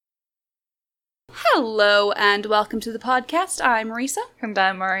Hello and welcome to the podcast. I'm Marisa. And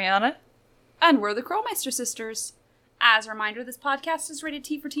I'm Mariana. And we're the Curlmeister Sisters. As a reminder, this podcast is rated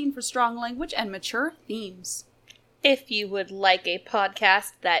T for teen for strong language and mature themes. If you would like a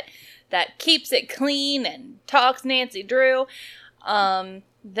podcast that keeps it clean and talks Nancy Drew, then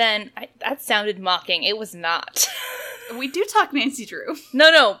that sounded mocking. It was not. We do talk Nancy Drew.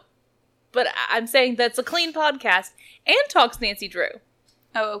 No. But I'm saying that's a clean podcast and talks Nancy Drew.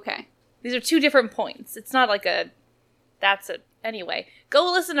 Oh, okay. These are two different points. It's not like anyway.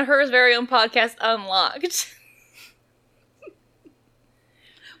 Go listen to her very own podcast, Unlocked.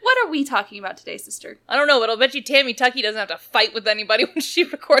 What are we talking about today, sister? I don't know, but I'll bet you Tammy Tucky doesn't have to fight with anybody when she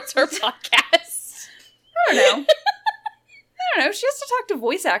records her podcast. I don't know. She has to talk to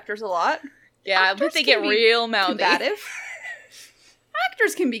voice actors a lot. Yeah, I bet they get real mouthy. Combative.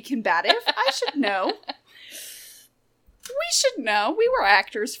 Actors can be combative. I should know. We should know. We were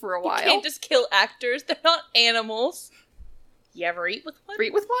actors for a while. You can't just kill actors. They're not animals. You ever eat with one?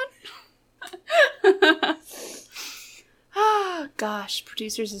 Eat with one? Oh, gosh.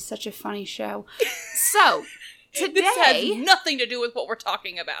 Producers is such a funny show. So, today... This has nothing to do with what we're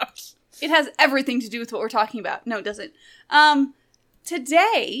talking about. It has everything to do with what we're talking about. No, it doesn't.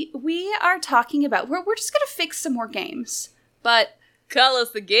 Today, we are talking about... We're just going to fix some more games. But... Call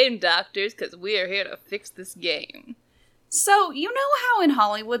us the game doctors, because we are here to fix this game. So, you know how in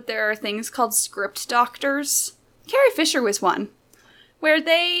Hollywood there are things called script doctors? Carrie Fisher was one. Where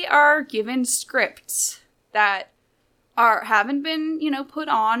they are given scripts that haven't been, put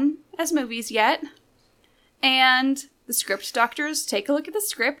on as movies yet. And the script doctors take a look at the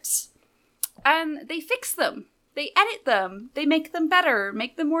scripts and they fix them. They edit them. They make them better,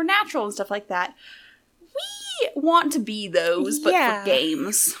 make them more natural and stuff like that. We want to be those, but for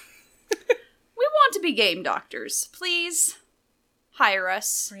games. We want to be game doctors. Please hire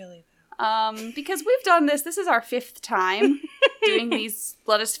us. Really? Because we've done this. This is our 5th time doing these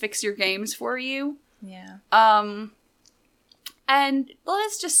let us fix your games for you. Yeah. And let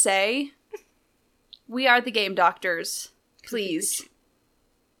us just say, we are the game doctors. Please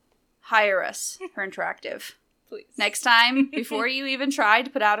hire us for Interactive. Please. Next time, before you even try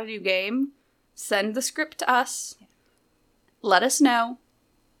to put out a new game, send the script to us. Yeah. Let us know.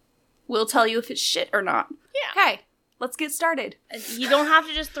 We'll tell you if it's shit or not. Yeah. Okay, let's get started. You don't have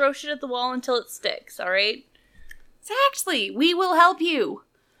to just throw shit at the wall until it sticks, alright? Exactly. We will help you.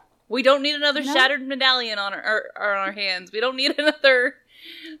 We don't need another shattered medallion on our hands. We don't need another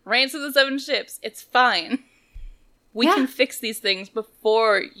Ransom of the Seven Ships. It's fine. We can fix these things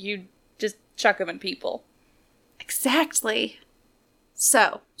before you just chuck them at people. Exactly.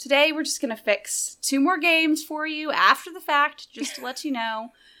 So, today we're just going to fix 2 more games for you after the fact, just to let you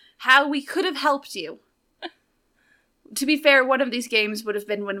know how we could have helped you. To be fair, one of these games would have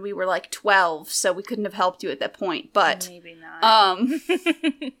been when we were like 12, so we couldn't have helped you at that point, but... Maybe not.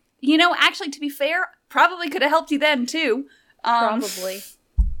 Actually, to be fair, probably could have helped you then, too. Probably.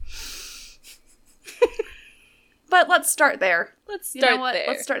 But let's start there. Let's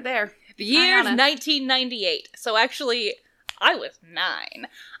start there. The year is 1998. So actually, I was 9.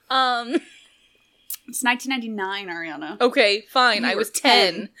 It's 1999, Ariana. Okay, fine. I was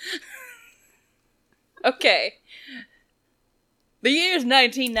 10. Okay. The year is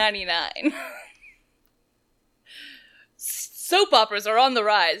 1999. Soap operas are on the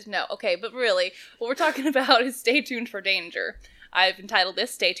rise. No, okay, but really, what we're talking about is Stay Tuned for Danger. I've entitled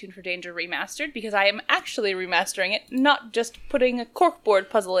this Stay Tuned for Danger Remastered because I am actually remastering it, not just putting a corkboard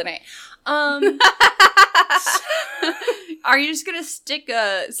puzzle in it. Are you just gonna stick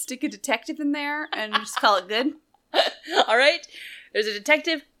a detective in there and just call it good? Alright, there's a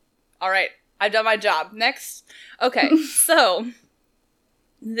detective. Alright, I've done my job. Next. Okay, so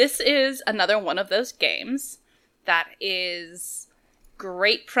this is another one of those games that is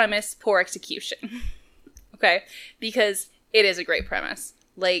great premise, poor execution. Okay? Because it is a great premise.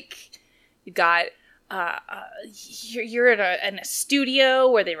 Like, you got, you're in a studio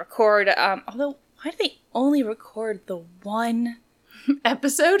where they record, although, why do they only record the one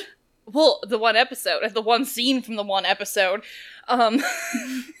episode? Well, the one episode, the one scene from the one episode.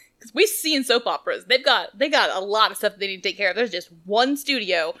 Because we've seen soap operas. They got a lot of stuff they need to take care of. There's just one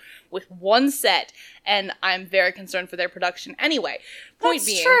studio with one set, and I'm very concerned for their production. Anyway, point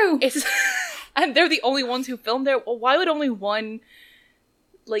being, true. And they're the only ones who filmed there. Well, why would only one,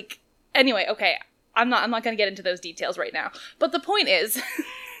 anyway, okay, I'm not gonna get into those details right now. But the point is,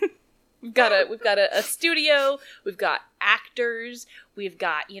 we've got a studio, we've got actors, we've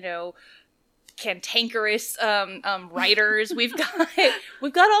got, cantankerous writers. We've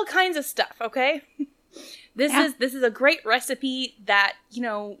got all kinds of stuff, okay? This is a great recipe that, you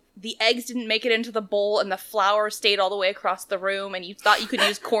know, the eggs didn't make it into the bowl and the flour stayed all the way across the room and you thought you could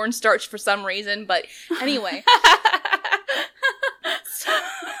use cornstarch for some reason, but anyway.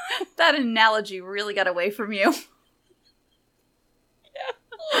 That analogy really got away from you. Yeah,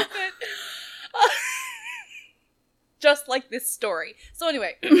 a little bit. Just like this story. So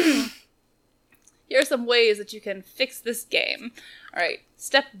anyway, here are some ways that you can fix this game. All right,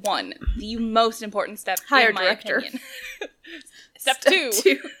 step 1, the most important step. Hire in my director. opinion. Step 2.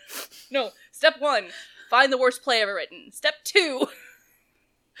 No, step 1, find the worst play ever written. Step 2.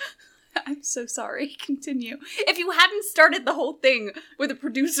 I'm so sorry. Continue. If you hadn't started the whole thing with a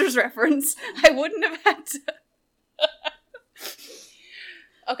producer's reference, I wouldn't have had to.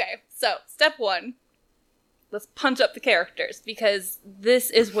 Okay, so step 1. Let's punch up the characters, because this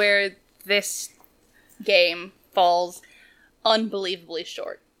is where this game falls unbelievably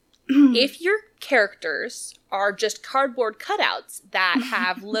short. If your characters are just cardboard cutouts that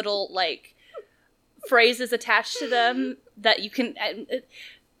have little, like, phrases attached to them that you can...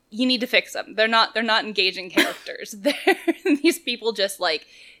 you need to fix them. They're not engaging characters. These people just, like,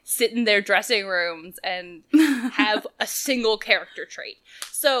 sit in their dressing rooms and have a single character trait.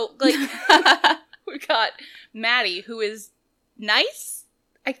 So, like... We've got Maddie, who is nice,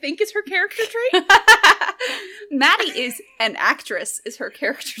 I think is her character trait. Maddie is an actress, is her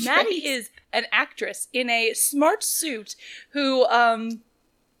character trait. Maddie is an actress in a smart suit who,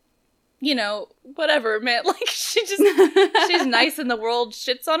 you know, whatever, man. Like, she's nice and the world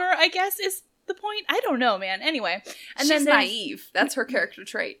shits on her, I guess, is the point. I don't know, man. Anyway. And she's then naive. That's her character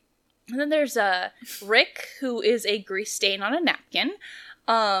trait. And then there's Rick, who is a grease stain on a napkin.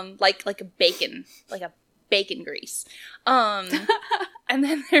 Like a bacon grease. And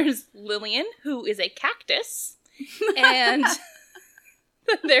then there's Lillian, who is a cactus. And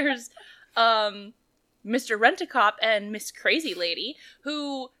then there's, Mr. Rent-A-Cop and Miss Crazy Lady,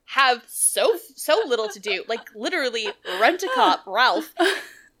 who have so little to do. Like, literally, Rent-A-Cop, Ralph,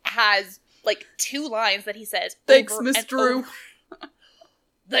 has, like, 2 lines that he says. Thanks, Miss Drew.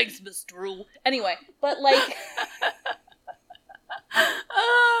 Thanks, Miss Drew. Anyway, but, like...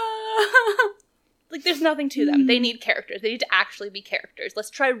 like, there's nothing to them. They need characters. They need to actually be characters. Let's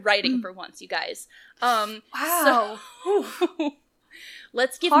try writing for once, you guys. Wow. So,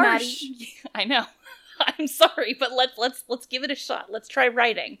 let's give Harsh. Maddie... I know. I'm sorry, but let's give it a shot. Let's try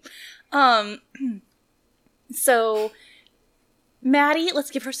writing. So, Maddie,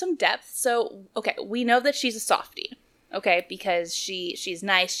 let's give her some depth. So, okay, we know that she's a softie. Okay, because she's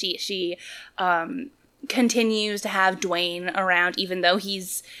nice. She continues to have Dwayne around, even though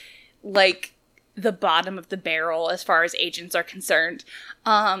he's, like, the bottom of the barrel as far as agents are concerned.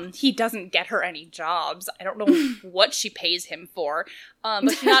 He doesn't get her any jobs. I don't know what she pays him for.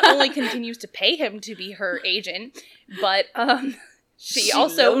 But she not only continues to pay him to be her agent, but she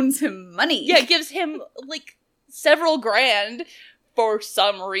also loans him money. Yeah, gives him, like, several grand for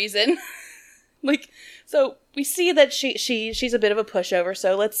some reason. Like, so we see that she's a bit of a pushover,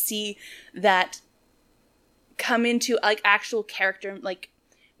 so let's see that come into, like, actual character. Like,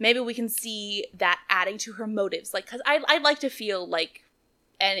 maybe we can see that adding to her motives. Like, because I'd like to feel like,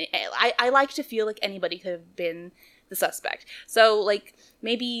 and I like to feel like anybody could have been the suspect. So, like,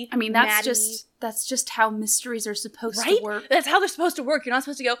 maybe I mean, that's just how mysteries are supposed to work. That's how they're supposed to work. You're not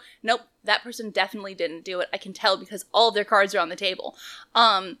supposed to go, nope, that person definitely didn't do it. I can tell because all of their cards are on the table.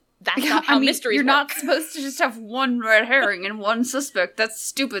 That's not how mysteries You're work. not supposed to just have one red herring and one suspect. That's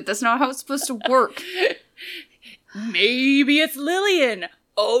stupid. That's not how it's supposed to work. Maybe it's Lillian.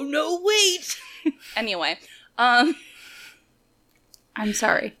 Oh, no, wait. Anyway, I'm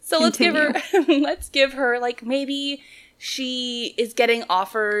sorry. So Continue. let's give her, like, maybe she is getting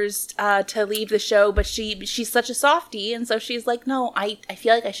offers to leave the show, but she's such a softie, and so she's like, no, I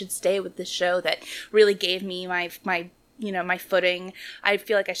feel like I should stay with this show that really gave me my footing. I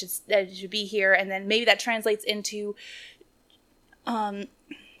feel like I should be here, and then maybe that translates into,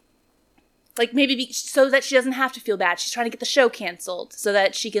 like, maybe so that she doesn't have to feel bad. She's trying to get the show canceled so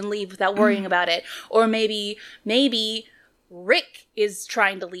that she can leave without worrying about it. Or maybe Rick is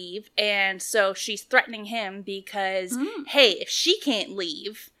trying to leave, and so she's threatening him because, hey, if she can't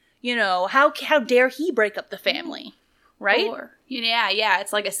leave, you know, how dare he break up the family, right? Or, yeah,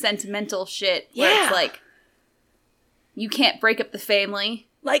 it's like a sentimental shit where it's like, you can't break up the family.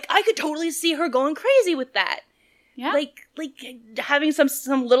 Like, I could totally see her going crazy with that. Yeah. Like having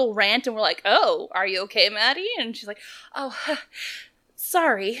some little rant, and we're like, oh, are you okay, Maddie? And she's like, oh,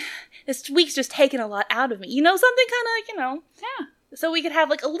 sorry. This week's just taken a lot out of me. You know, something kind of, Yeah. So we could have,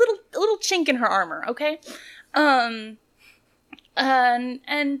 like, a little chink in her armor, okay?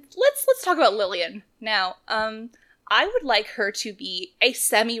 And let's talk about Lillian now. I would like her to be a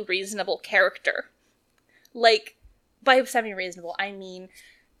semi-reasonable character. Like, by semi-reasonable, I mean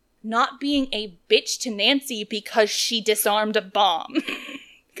not being a bitch to Nancy because she disarmed a bomb.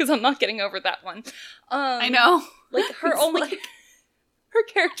 Because I'm not getting over that one. I know. Like, her only... Like... Her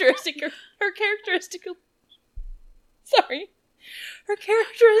characteristic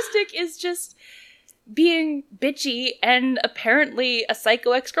is just being bitchy and apparently a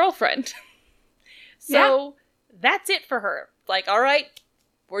psycho ex-girlfriend. So that's it for her. Like, all right,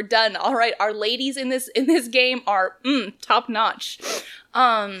 we're done. All right, our ladies in this game are top notch.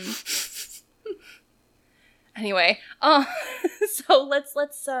 Anyway, so let's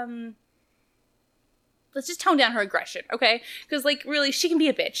just tone down her aggression, okay? Because, like, really, she can be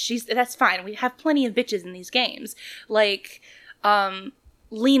a bitch. That's fine. We have plenty of bitches in these games. Like,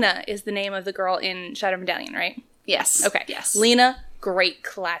 Lena is the name of the girl in Shadow Medallion, right? Yes. Okay. Yes. Lena, great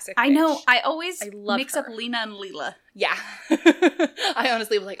classic bitch. I know. I always love mix her. up Lena and Leela. Yeah. I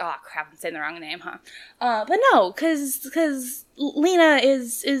honestly was like, oh, crap, I'm saying the wrong name, huh? But no, because Lena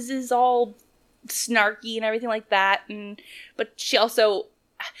is all snarky and everything like that, but she also...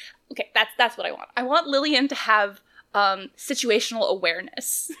 Okay, that's what I want. I want Lillian to have situational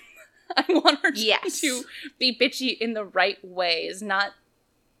awareness. I want her to be bitchy in the right ways, not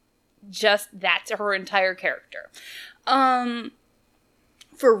just that's her entire character.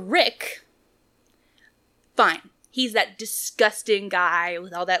 For Rick, fine. He's that disgusting guy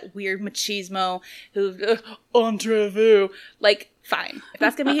with all that weird machismo who, entre vous. Like, fine. If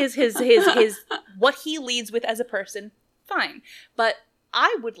that's gonna be his what he leads with as a person, fine. But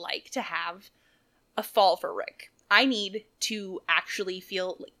I would like to have a fall for Rick. I need to actually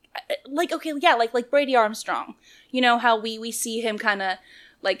feel like okay, yeah, like Brady Armstrong. You know how we see him kind of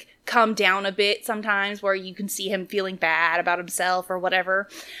like come down a bit sometimes, where you can see him feeling bad about himself or whatever.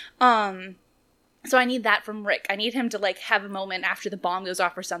 So I need that from Rick. I need him to like have a moment after the bomb goes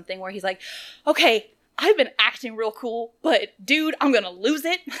off or something where he's like, okay, I've been acting real cool, but dude, I'm gonna lose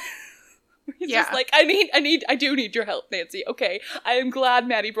it. He's just like, I do need your help, Nancy. Okay, I am glad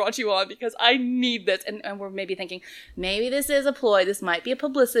Maddie brought you on because I need this. And we're maybe thinking, maybe this is a ploy. This might be a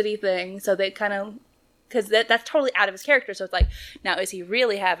publicity thing. So they kind of, because that's totally out of his character. So it's like, now is he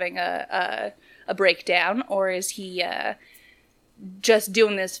really having a breakdown, or is he just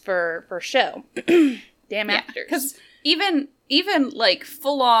doing this for show? Damn actors. Because even like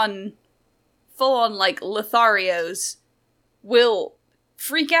full on like Lotharios will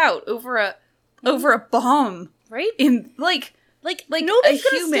freak out over a bomb, right? In like nobody's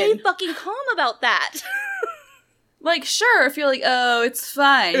gonna stay fucking calm about that. Like, sure, if you're like, oh, it's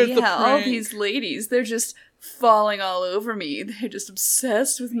fine. Yeah, all these ladies, they're just falling all over me. They're just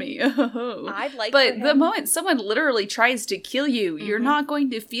obsessed with me. I'd like, but the moment someone literally tries to kill you, you're not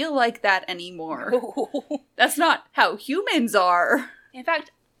going to feel like that anymore. That's not how humans are. In fact,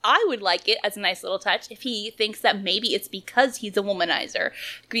 I would like it as a nice little touch if he thinks that maybe it's because he's a womanizer.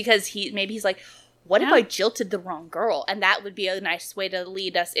 Because he's like, what if I jilted the wrong girl? And that would be a nice way to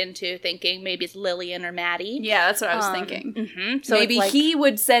lead us into thinking maybe it's Lillian or Maddie. Yeah, that's what I was thinking. Mm-hmm. So maybe he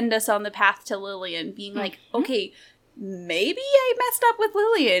would send us on the path to Lillian, being like, okay, maybe I messed up with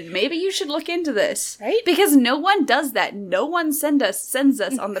Lillian. Maybe you should look into this. Right? Because no one does that. No one sends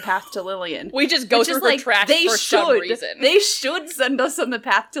us on the path to Lillian. We just go through her trash for some reason. They should send us on the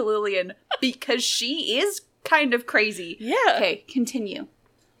path to Lillian because she is kind of crazy. Yeah. Okay, continue.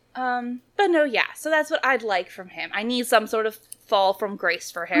 But no, yeah. So that's what I'd like from him. I need some sort of fall from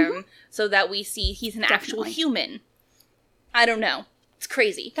grace for him so that we see he's an actual human. I don't know. It's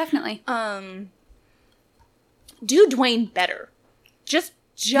crazy. Definitely. Do Dwayne better. Just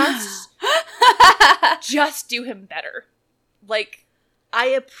do him better. Like, I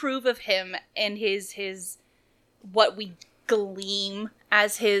approve of him and his what we glean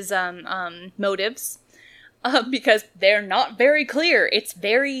as his motives. Because they're not very clear. It's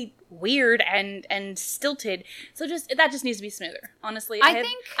very weird and stilted. So that just needs to be smoother. Honestly, I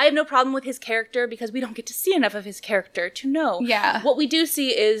have no problem with his character because we don't get to see enough of his character to know. Yeah. What we do see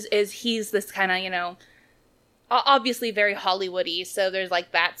is he's this kind of, obviously very Hollywoody. So there's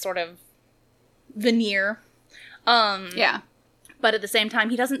like that sort of veneer. Yeah. But at the same time,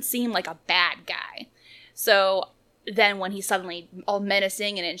 he doesn't seem like a bad guy. So then when he's suddenly all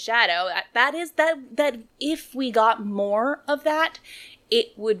menacing and in shadow, that if we got more of that,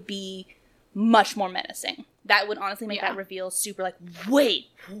 it would be much more menacing. That would honestly make that reveal super like, wait,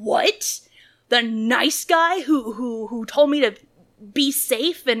 what? The nice guy who told me to be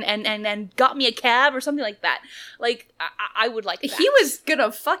safe and got me a cab or something like that. Like, I would like that. He was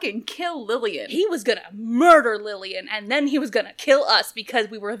gonna fucking kill Lillian. He was gonna murder Lillian, and then he was gonna kill us because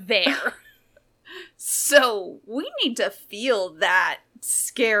we were there. So, we need to feel that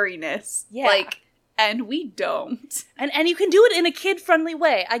scariness. Yeah. Like, and we don't. And you can do it in a kid-friendly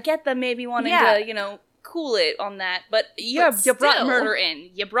way. I get them maybe wanting Yeah. to, you know, cool it on that, but you But brought still. murder in.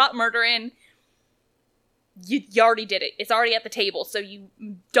 You brought murder in. You already did it. It's already at the table, so you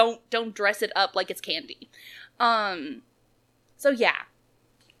don't dress it up like it's candy. So yeah.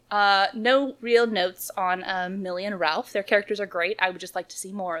 No real notes on Millie and Ralph. Their characters are great. I would just like to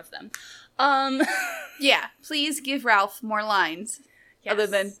see more of them. Yeah, please give Ralph more lines. Yes. Other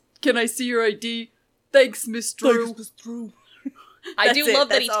than, can I see your ID? Thanks, Miss Drew. I do That's it. love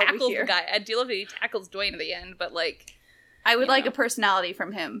that That's he all we tackles hear. the guy. I do love that he tackles Dwayne at the end, but like, I would You like know. a personality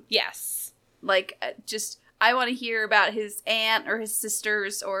from him. yes. Like, I want to hear about his aunt or his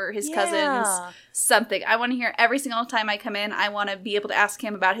sisters or his cousins. Something. I want to hear every single time I come in. I want to be able to ask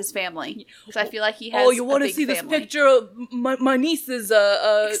him about his family. Because I feel like he has you want to to see family. this picture of my niece's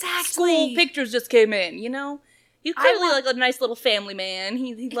Exactly. school pictures just came in, you know? He's clearly like a nice little family man.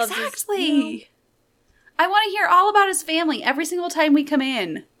 He loves Exactly. his, you know? I want to hear all about his family every single time we come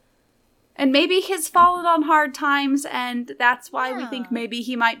in. And maybe he's fallen on hard times, and that's why we think maybe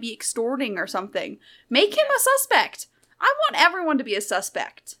he might be extorting or something. Make him a suspect. I want everyone to be a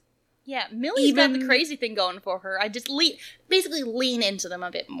suspect. Yeah, Millie's got the Even- crazy thing going for her. I just basically lean into them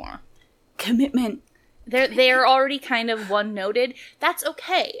a bit more. Commitment. They're already kind of one-noted. That's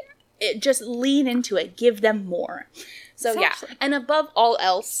okay. Just lean into it. Give them more. So Exactly. yeah. And above all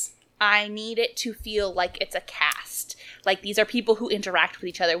else, I need it to feel like it's a cast. Like, these are people who interact with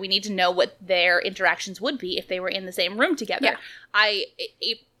each other. We need to know what their interactions would be if they were in the same room together. Yeah.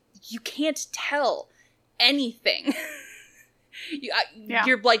 You can't tell anything. Yeah.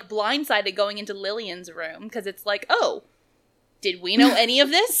 You're, like, blindsided going into Lillian's room, because it's like, oh, did we know any of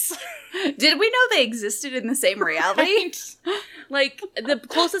this? Did we know they existed in the same reality? Right? Like, the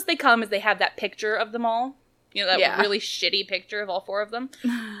closest they come is they have that picture of them all. You know, that Yeah. really shitty picture of all four of them.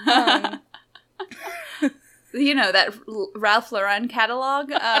 You know, that Ralph Lauren catalog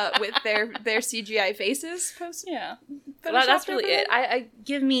with their CGI faces posted? Yeah. Photoshopped Well, that's really over it. I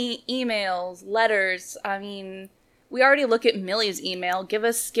give me emails, letters. I mean, we already look at Millie's email. Give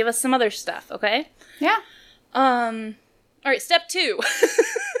us some other stuff, okay? Yeah. All right, step 2.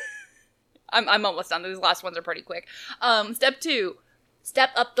 I'm almost done. These last ones are pretty quick. Step 2. Step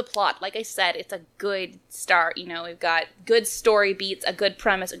up the plot. Like I said, it's a good start. You know, we've got good story beats, a good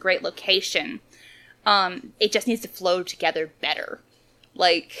premise, a great location. It just needs to flow together better.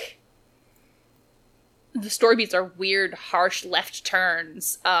 Like, the story beats are weird, harsh left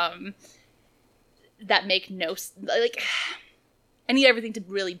turns, that make no, like, I need everything to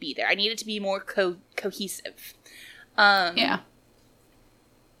really be there. I need it to be more cohesive. Yeah.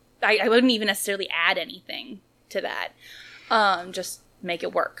 I wouldn't even necessarily add anything to that. Just make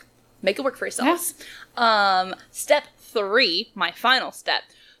it work. Make it work for yourselves. Step 3, my final step.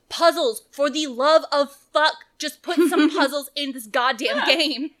 Puzzles, for the love of fuck. Just put some puzzles in this goddamn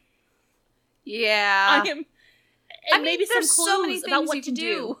game. Yeah. And maybe some there's clues so many about things what you to can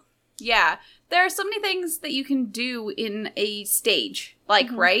do. Yeah. There are so many things that you can do in a stage. Like,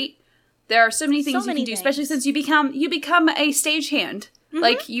 right? There are so many things you many can do, especially things. since you become a stagehand.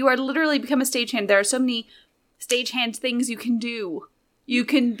 Like, you are literally become a stagehand. There are so many stagehand things you can do. You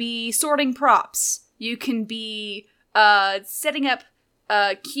can be sorting props. You can be setting up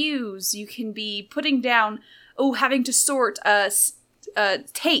cues. You can be putting down, having to sort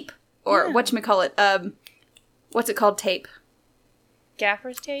tape, or whatchamacallit, what's it called, tape?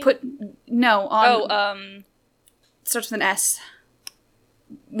 Gaffer's tape? Starts with an S.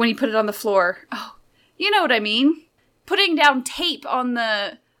 When you put it on the floor. Oh, you know what I mean. Putting down tape on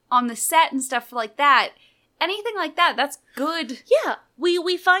the set and stuff like that. Anything like that, that's good. Yeah,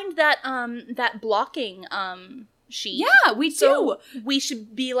 we find that that blocking sheet. Yeah, we do. So we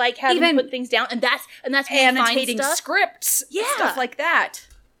should be like having Even to put things down, and that's when we annotating find stuff. scripts, Yeah. stuff like that.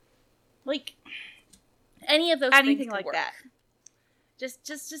 Like any of those Anything things could like work. that.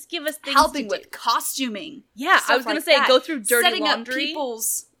 Just give us things Helping to do. with costuming. Yeah, I stuff was gonna like say that. go through dirty Setting laundry. Up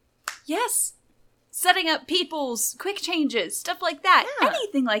people's, yes. Setting up people's quick changes, stuff like that. Yeah.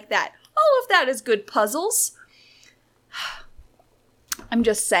 Anything like that. All of that is good puzzles. I'm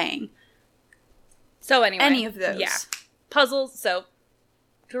just saying. So anyway, Any of those. Yeah, puzzles. So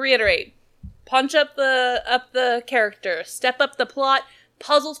to reiterate, punch up the character, step up the plot,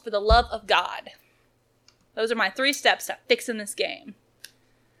 puzzles for the love of God. Those are my 3 steps to fixing this game.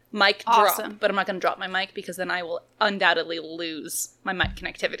 mic Awesome. drop, but I'm not going to drop my mic because then I will undoubtedly lose my mic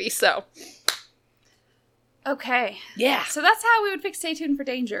connectivity. So, Okay. yeah. So that's how we would fix Stay Tuned for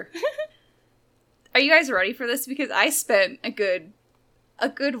Danger. Are you guys ready for this? Because I spent a good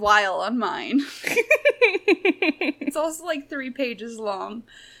while on mine. It's also like 3 pages long.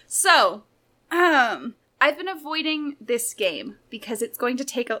 So, I've been avoiding this game because it's going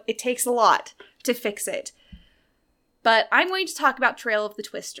to it takes a lot to fix it. But I'm going to talk about Trail of the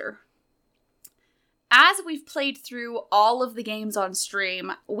Twister. As we've played through all of the games on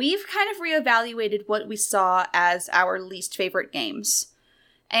stream, we've kind of reevaluated what we saw as our least favorite games.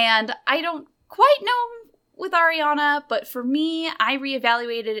 And I don't quite know with Ariana, but for me, I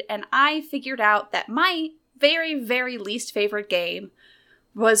reevaluated and I figured out that my very, very least favorite game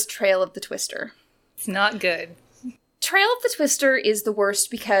was Trail of the Twister. It's not good. Trail of the Twister is the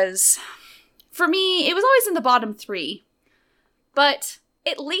worst because, for me, it was always in the bottom 3. But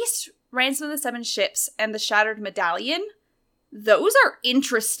at least Ransom of the Seven Ships and the Shattered Medallion, those are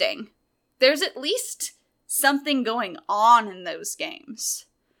interesting. There's at least something going on in those games.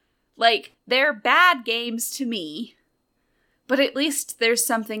 Like, they're bad games to me, but at least there's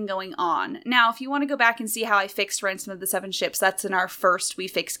something going on. Now, if you want to go back and see how I fixed Ransom of the Seven Ships, that's in our first We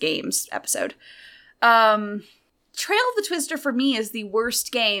Fix Games episode. Trail of the Twister for me is the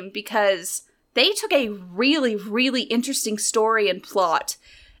worst game because they took a really, really interesting story and plot,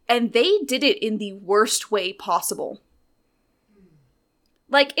 and they did it in the worst way possible.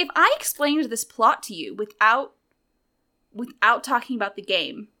 Like, if I explained this plot to you without talking about the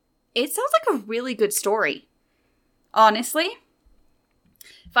game, it sounds like a really good story. Honestly.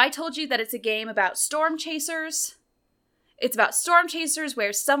 If I told you that it's a game about storm chasers, it's about storm chasers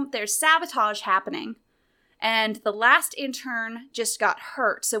where there's sabotage happening. And the last intern just got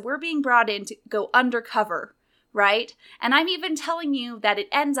hurt, so we're being brought in to go undercover, right? And I'm even telling you that it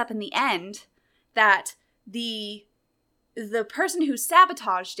ends up in the end that the person who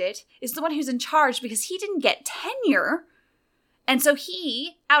sabotaged it is the one who's in charge because he didn't get tenure. And so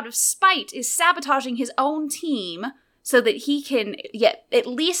he, out of spite, is sabotaging his own team so that he can at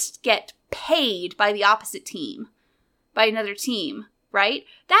least get paid by the opposite team, by another team, right?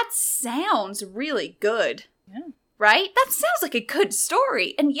 That sounds really good. Yeah. Right? That sounds like a good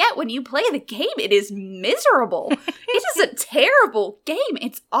story. And yet, when you play the game, it is miserable. It is a terrible game.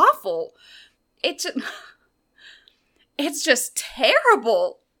 It's awful. It's just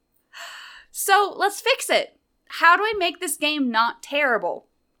terrible. So, let's fix it. How do I make this game not terrible?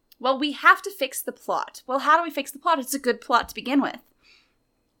 Well, we have to fix the plot. Well, how do we fix the plot? It's a good plot to begin with.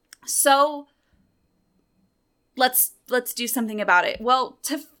 So, let's do something about it. Well,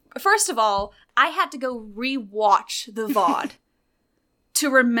 first of all, I had to go re-watch the VOD to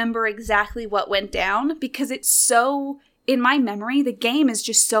remember exactly what went down because it's so, in my memory, the game is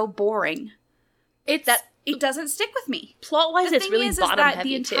just so boring. It doesn't stick with me. Plot-wise, it's really bottom-heavy,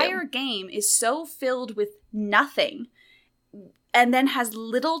 the entire game is so filled with nothing and then has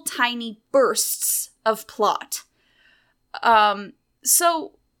little tiny bursts of plot.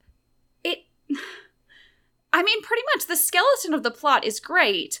 Pretty much the skeleton of the plot is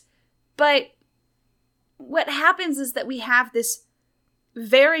great, but what happens is that we have this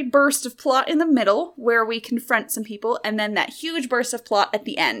very burst of plot in the middle where we confront some people, and then that huge burst of plot at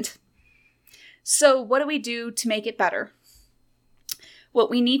the end. So what do we do to make it better?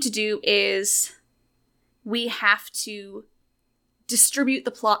 What we need to do is we have to distribute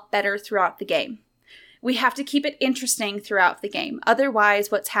the plot better throughout the game. We have to keep it interesting throughout the game.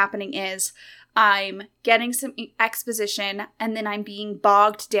 Otherwise, what's happening is I'm getting some exposition and then I'm being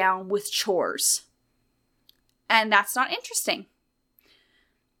bogged down with chores. And that's not interesting.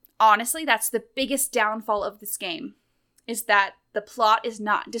 Honestly, that's the biggest downfall of this game, is that the plot is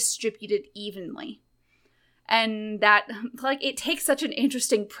not distributed evenly. And that, like, it takes such an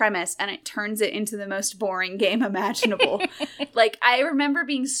interesting premise and it turns it into the most boring game imaginable. Like, I remember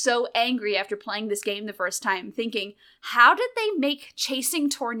being so angry after playing this game the first time, thinking, how did they make chasing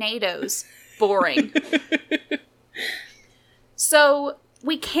tornadoes boring? So,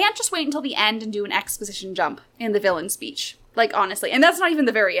 we can't just wait until the end and do an exposition jump in the villain speech. Like, honestly. And that's not even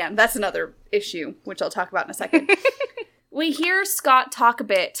the very end. That's another issue, which I'll talk about in a second. We hear Scott talk a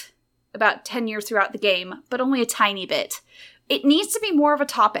bit about tenure throughout the game, but only a tiny bit. It needs to be more of a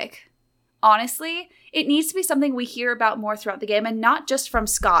topic. Honestly, it needs to be something we hear about more throughout the game, and not just from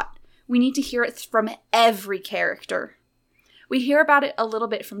Scott. We need to hear it from every character. We hear about it a little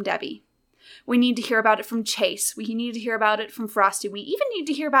bit from Debbie. We need to hear about it from Chase. We need to hear about it from Frosty. We even need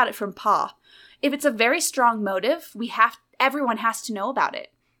to hear about it from Pa. If it's a very strong motive, everyone has to know about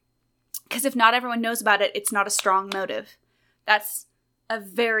it. Because if not everyone knows about it, it's not a strong motive. That's a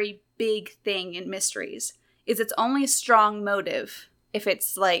very big thing in mysteries, is it's only a strong motive if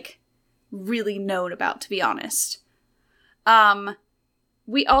it's, like, really known about, to be honest.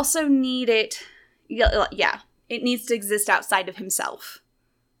 We also need it, it needs to exist outside of himself.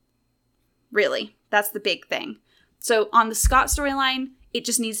 Really, that's the big thing. So on the Scott storyline, it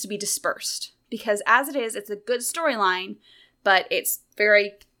just needs to be dispersed. Because as it is, it's a good storyline, but it's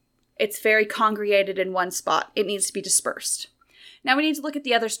very congregated in one spot. It needs to be dispersed. Now we need to look at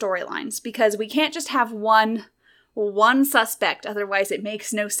the other storylines, because we can't just have one suspect, otherwise it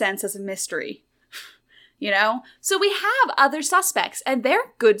makes no sense as a mystery. You know? So we have other suspects, and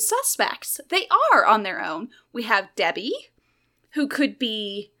they're good suspects. They are on their own. We have Debbie, who could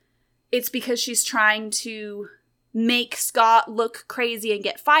be, it's because she's trying to make Scott look crazy and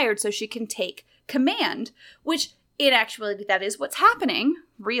get fired so she can take command, which in actuality that is what's happening,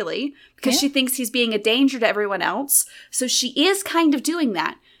 really, because she thinks he's being a danger to everyone else. So she is kind of doing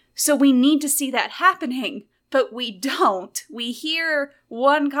that. So we need to see that happening, but we don't. We hear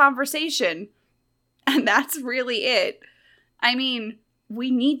one conversation, and that's really it. I mean,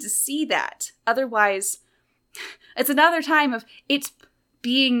 we need to see that. Otherwise, it's another time of it's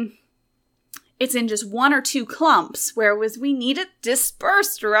in just one or two clumps, whereas we need it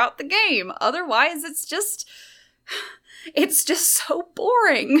dispersed throughout the game. Otherwise, it's just so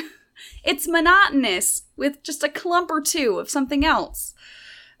boring. It's monotonous with just a clump or two of something else.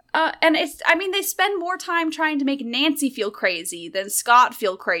 And they spend more time trying to make Nancy feel crazy than Scott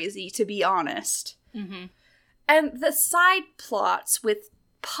feel crazy, to be honest. Mm-hmm. And the side plots with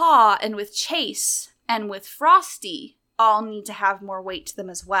Pa and with Chase and with Frosty all need to have more weight to them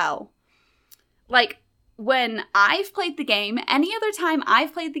as well. Like, when I've played the game, any other time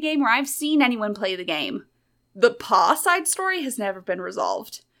I've played the game or I've seen anyone play the game, the Pa side story has never been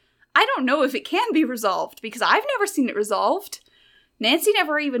resolved. I don't know if it can be resolved, because I've never seen it resolved. Nancy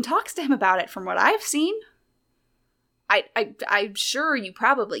never even talks to him about it from what I've seen. I'm sure you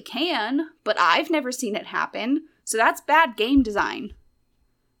probably can, but I've never seen it happen, so that's bad game design.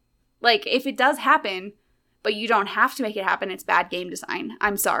 Like, if it does happen, but you don't have to make it happen, it's bad game design.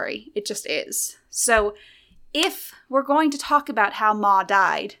 I'm sorry. It just is. So, if we're going to talk about how Ma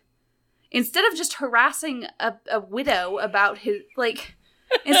died, instead of just harassing a widow about his, like,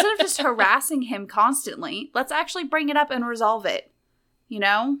 instead of just harassing him constantly, let's actually bring it up and resolve it. You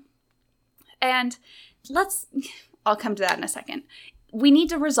know? And I'll come to that in a second. We need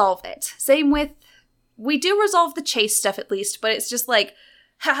to resolve it. Same with, we do resolve the Chase stuff at least, but it's just like,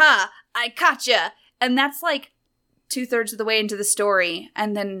 haha, I caught ya. And that's like 2/3 of the way into the story.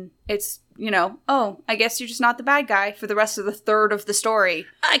 And then it's, oh, I guess you're just not the bad guy for the rest of the third of the story.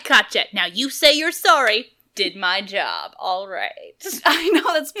 I caught ya. Now you say you're sorry. Did my job. All right. I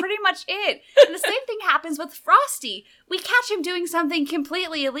know, that's pretty much it. And the same thing happens with Frosty. We catch him doing something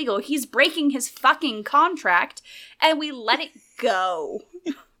completely illegal. He's breaking his fucking contract, and we let it go.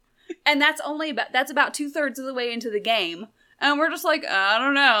 And that's about 2/3 of the way into the game. And we're just like, I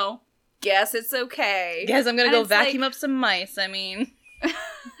don't know. Guess it's okay. Guess I'm gonna go vacuum up some mice. I mean,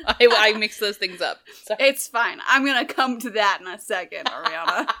 I mix those things up. Sorry. It's fine. I'm gonna come to that in a second,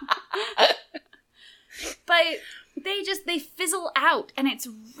 Ariana. But they fizzle out, and it's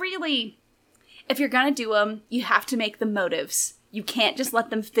really, if you're gonna do them, you have to make them motives. You can't just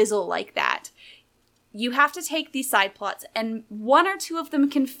let them fizzle like that. You have to take these side plots, and one or two of them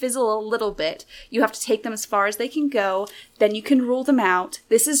can fizzle a little bit. You have to take them as far as they can go, then you can rule them out.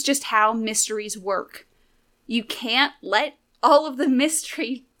 This is just how mysteries work. You can't let all of the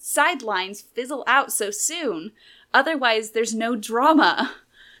mystery sidelines fizzle out so soon. Otherwise, there's no drama.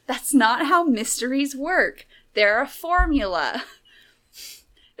 That's not how mysteries work. They're a formula.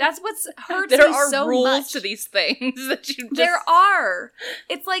 That's what's hurts me so much. There are rules to these things that you just... There are.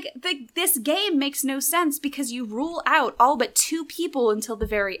 It's like, this game makes no sense because you rule out all but 2 people until the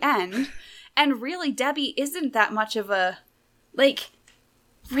very end. And really, Debbie isn't that much of a... Like,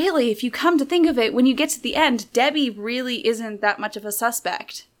 really, if you come to think of it, when you get to the end, Debbie really isn't that much of a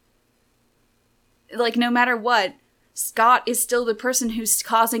suspect. Like, no matter what, Scott is still the person who's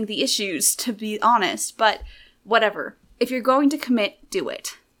causing the issues, to be honest. But whatever. If you're going to commit, do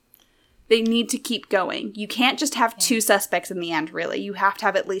it. They need to keep going. You can't just have 2 suspects in the end, really. You have to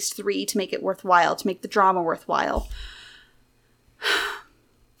have at least 3 to make it worthwhile, to make the drama worthwhile.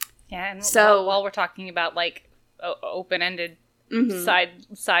 Yeah, and so while we're talking about, like, open-ended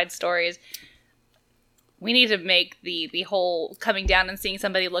side stories, we need to make the whole coming down and seeing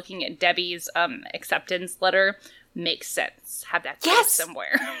somebody looking at Debbie's acceptance letter make sense. Have that go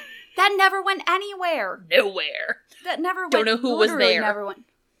somewhere. That never went anywhere. Nowhere. That never went. Don't know who was there. Never went.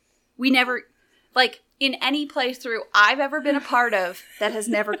 We never, like, in any playthrough I've ever been a part of that has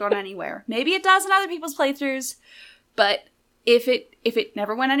never gone anywhere. Maybe it does in other people's playthroughs, but if it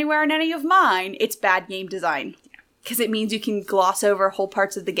never went anywhere in any of mine, it's bad game design. Because it means you can gloss over whole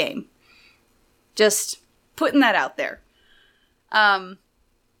parts of the game. Just putting that out there.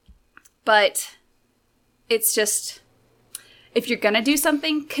 But it's just, if you're gonna do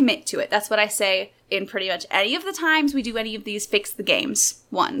something, commit to it. That's what I say in pretty much any of the times we do any of these fix the games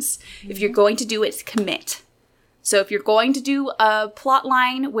ones. If you're going to do it, commit. So if you're going to do a plot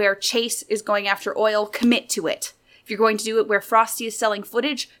line where Chase is going after oil, commit to it. If you're going to do it where Frosty is selling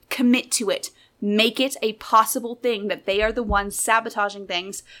footage, commit to it. Make it a possible thing that they are the ones sabotaging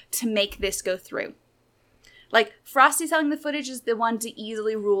things to make this go through. Like, Frosty selling the footage is the one to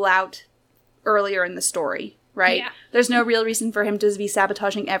easily rule out earlier in the story, right? Yeah. There's no real reason for him to be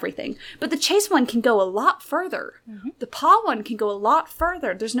sabotaging everything. But the Chase one can go a lot further. Mm-hmm. The Paw one can go a lot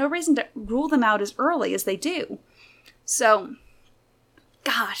further. There's no reason to rule them out as early as they do. So,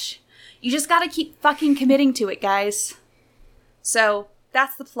 gosh, you just gotta keep fucking committing to it, guys. So,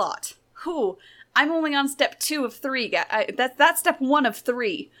 that's the plot. Whew, I'm only on step 2 of 3. That's step 1 of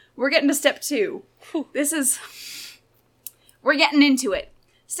 3. We're getting to step 2. Whew. We're getting into it.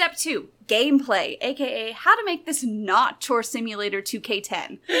 Step 2, gameplay, aka how to make this not Chore Simulator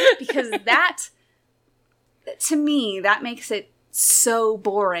 2K10. Because that, to me, that makes it so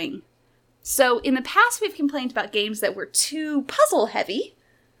boring. So in the past, we've complained about games that were too puzzle heavy,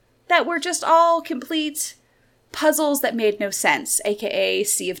 that were just all complete puzzles that made no sense, aka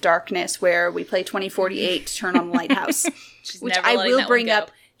Sea of Darkness, where we play 2048 to turn on the lighthouse, which I will bring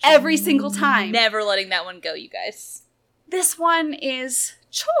up every single time. Never letting that one go, you guys. This one is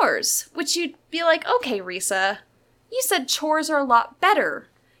chores, which you'd be like, okay, Risa, you said chores are a lot better.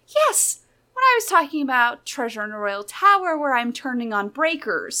 Yes, when I was talking about Treasure in a Royal Tower, where I'm turning on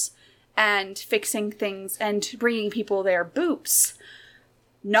breakers and fixing things and bringing people their boops.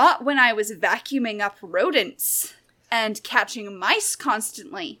 Not when I was vacuuming up rodents and catching mice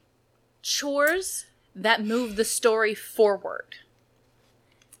constantly. Chores that move the story forward.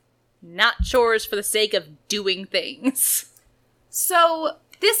 Not chores for the sake of doing things. So,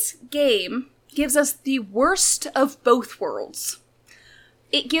 this game gives us the worst of both worlds.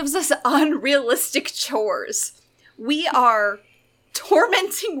 It gives us unrealistic chores. We are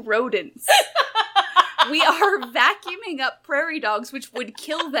tormenting rodents. We are vacuuming up prairie dogs, which would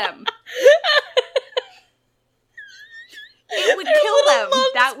kill them. It would kill them.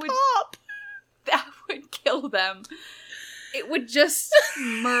 That would kill them. It would just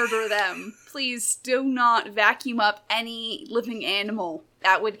murder them. Please do not vacuum up any living animal.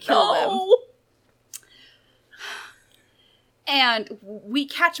 That would kill them. And we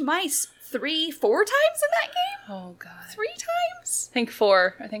catch mice 3-4 times in that game? Oh, God. 3 times? I think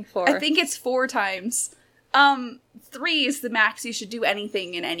 4. I think it's 4 times. 3 is the max you should do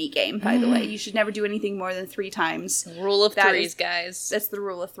anything in any game, by the way. You should never do anything more than 3 times. Rule of threes, guys. That's the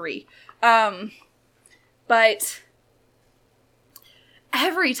rule of 3. But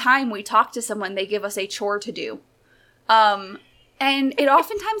every time we talk to someone, they give us a chore to do. And it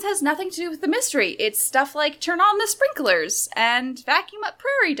oftentimes has nothing to do with the mystery. It's stuff like turn on the sprinklers and vacuum up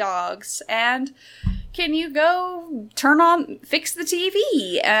prairie dogs and can you go fix the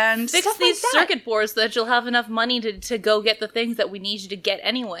TV and fix stuff these like that. circuit boards so that you'll have enough money to go get the things that we need you to get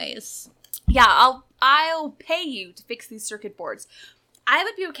anyways. Yeah, I'll pay you to fix these circuit boards. I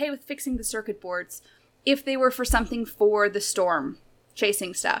would be okay with fixing the circuit boards if they were for something for the storm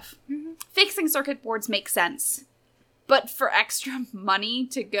chasing stuff. Mm-hmm. Fixing circuit boards makes sense. But for extra money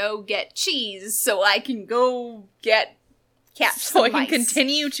to go get cheese so I can go get cats so and I mice. can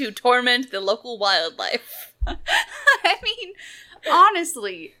continue to torment the local wildlife. I mean,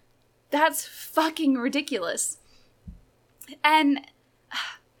 honestly, that's fucking ridiculous. And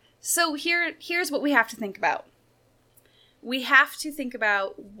so here's what we have to think about. We have to think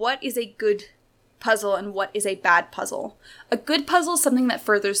about what is a good puzzle and what is a bad puzzle. A good puzzle is something that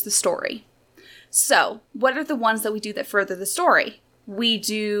furthers the story. So, what are the ones that we do that further the story? We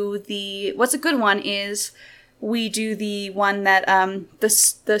do what's a good one is, we do the one that,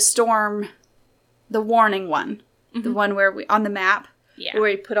 the storm, the warning one. Mm-hmm. The one where on the map, where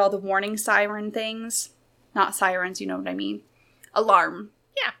we put all the warning siren things. Not sirens, you know what I mean. Alarm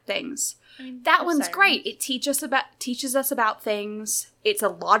things. I mean, that one's sirens. Great. It teaches us about things. It's a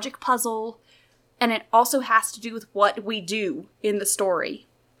logic puzzle. And it also has to do with what we do in the story.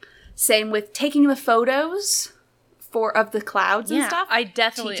 Think the of the clouds and stuff. I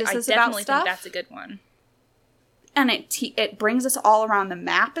definitely think that's a good one. And it brings us all around the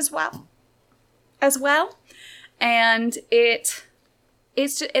map as well. And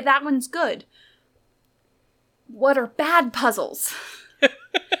that one's good. What are bad puzzles?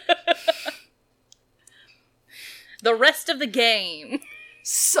 The rest of the game.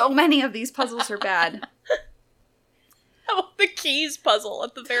 So many of these puzzles are bad. How about the keys puzzle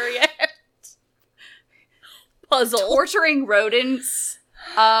at the very end? Puzzle. Torturing rodents.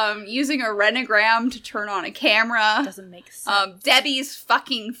 Using a renogram to turn on a camera. Doesn't make sense. Debbie's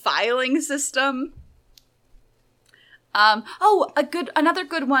fucking filing system. Another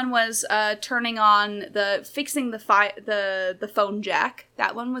good one was turning on fixing the phone jack.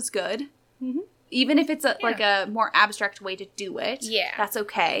 That one was good. Mm-hmm. Even if it's like a more abstract way to do it. Yeah. That's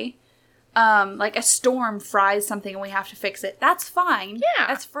okay. Like a storm fries something and we have to fix it. That's fine. Yeah.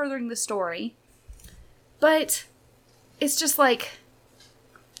 That's furthering the story. But it's just like,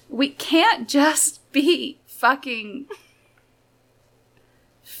 we can't just be fucking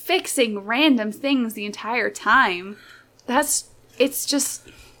fixing random things the entire time. It's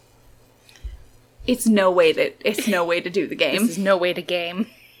no way to do the game. This is no way to game.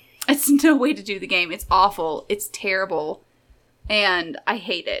 It's no way to do the game. It's awful. It's terrible. And I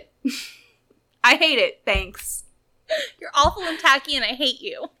hate it. I hate it. Thanks. You're awful and tacky and I hate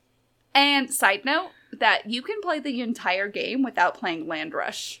you. And side note, that you can play the entire game without playing Land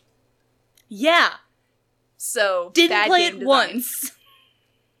Rush. Yeah. So, didn't play it design. once.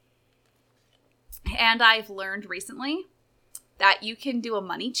 And I've learned recently that you can do a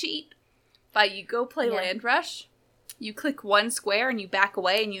money cheat. But you go play Land Rush, you click one square and you back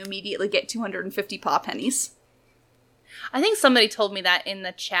away and you immediately get 250 paw pennies. I think somebody told me that in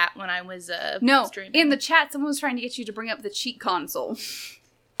the chat when I was streaming. In the chat, someone was trying to get you to bring up the cheat console.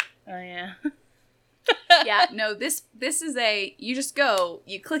 Oh, yeah. Yeah, no, this is you just go,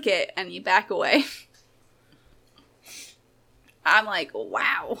 you click it, and you back away. I'm like,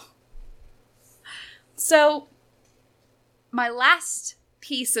 wow. So, my last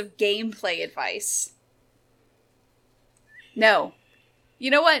piece of gameplay advice. No. You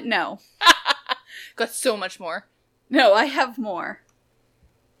know what? No. Got so much more. No, I have more.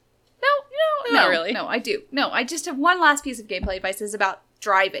 No, Not really. No, I do. No, I just have one last piece of gameplay advice is about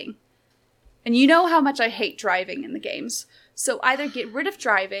driving. And you know how much I hate driving in the games. So either get rid of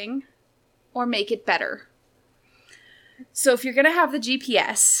driving or make it better. So if you're going to have the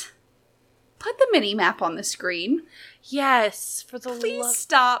GPS, put the mini-map on the screen. Yes, for the Please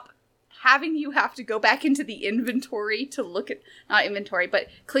stop having you have to go back into the inventory to look at, not inventory, but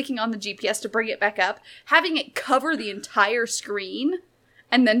clicking on the GPS to bring it back up, having it cover the entire screen,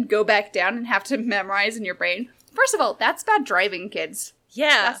 and then go back down and have to memorize in your brain. First of all, that's bad driving, kids.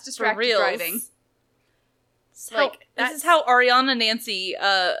 Yeah, that's distracted driving. So, this is how Ariana Nancy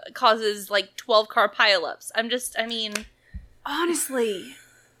causes, 12-car pileups. Honestly,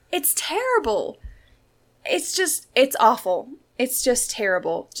 it's terrible. It's awful. It's just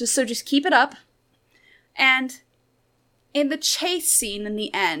terrible. Just keep it up. And in the chase scene in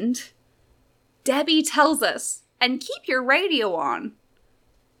the end, Debbie tells us, and keep your radio on.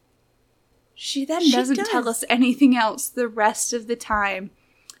 She doesn't tell us anything else the rest of the time.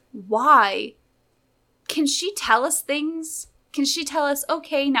 Why? Can she tell us things? Can she tell us,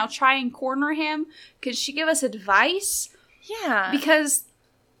 okay, now try and corner him? Can she give us advice? Yeah. Because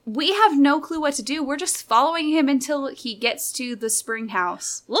we have no clue what to do. We're just following him until he gets to the spring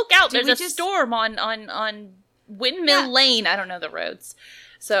house. Look out, there's a storm on Windmill Lane. I don't know the roads.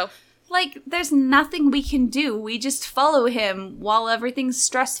 So, there's nothing we can do. We just follow him while everything's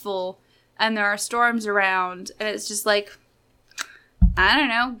stressful and there are storms around. And it's just I don't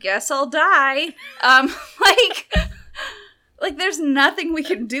know, guess I'll die. There's nothing we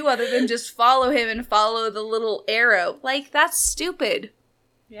can do other than just follow him and follow the little arrow. That's stupid.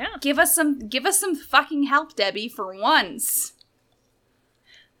 Yeah. Give us some fucking help, Debbie, for once.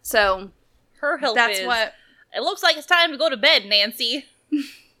 So, her help what it looks like it's time to go to bed, Nancy.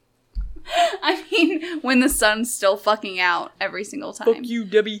 I mean, when the sun's still fucking out every single time. Fuck you,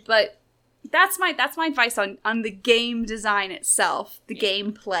 Debbie. But that's my advice on the game design itself, the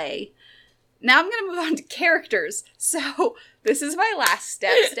gameplay. Now I'm going to move on to characters. So, this is my last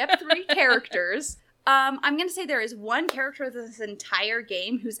step. Step 3, characters. I'm going to say there is one character of this entire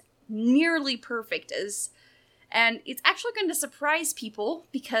game who's nearly perfect and it's actually going to surprise people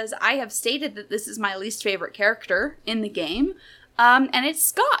because I have stated that this is my least favorite character in the game, and it's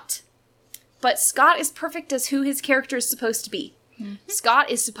Scott. But Scott is perfect as who his character is supposed to be. Mm-hmm. Scott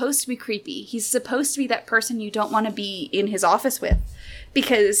is supposed to be creepy. He's supposed to be that person you don't want to be in his office with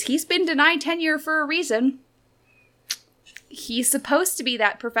because he's been denied tenure for a reason. He's supposed to be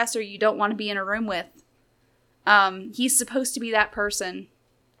that professor you don't want to be in a room with. He's supposed to be that person.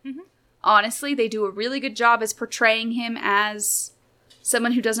 Mm-hmm. Honestly, they do a really good job as portraying him as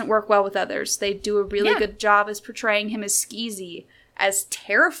someone who doesn't work well with others. They do a really good job as portraying him as skeezy, as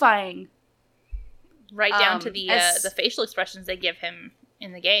terrifying. Right down to the facial expressions they give him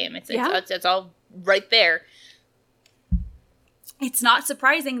in the game. It's all right there. It's not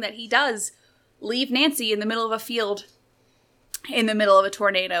surprising that he does leave Nancy in the middle of a field in the middle of a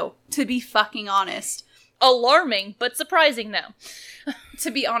tornado, to be fucking honest. Alarming, but surprising, though.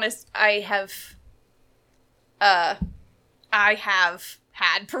 To be honest, I have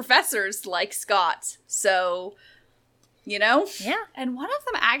had professors like Scott, so, you know? Yeah. And one of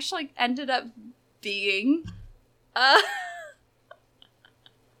them actually ended up being,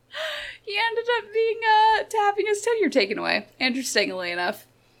 he ended up being, having his tenure taken away, interestingly enough.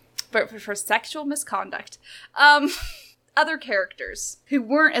 But for sexual misconduct. Other characters who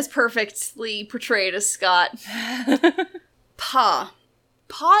weren't as perfectly portrayed as Scott. Pa.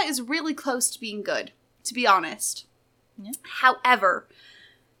 Pa is really close to being good, to be honest. Yeah. However,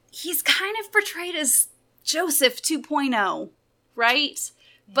 he's kind of portrayed as Joseph 2.0, right?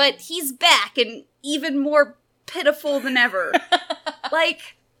 Yeah. But he's back and even more pitiful than ever.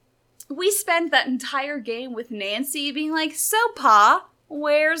 Like, we spent that entire game with Nancy being like, so Pa,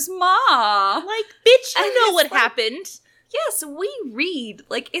 where's Ma? Like, bitch, you know what happened. Yes, we read,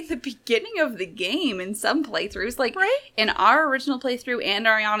 like, in the beginning of the game in some playthroughs, like, in our original playthrough and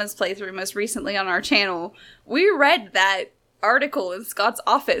Ariana's playthrough most recently on our channel, we read that article in Scott's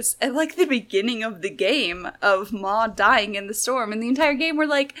office at, like, the beginning of the game of Ma dying in the storm, and the entire game we're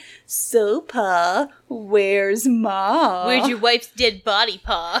like, so, Pa, where's Ma? Where's your wife's dead body,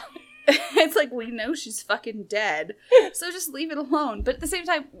 Pa? It's like, we know she's fucking dead, so just leave it alone. But at the same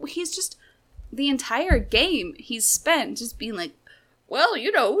time, he's just... The entire game he's spent just being like, well,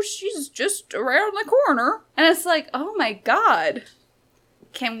 you know, she's just around the corner. And it's like, oh my god.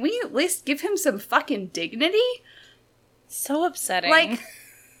 Can we at least give him some fucking dignity? So upsetting. Like,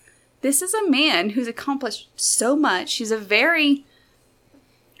 this is a man who's accomplished so much. He's a very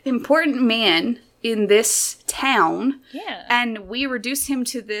important man in this town. Yeah. And we reduce him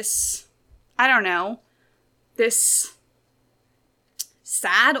to this, I don't know, this...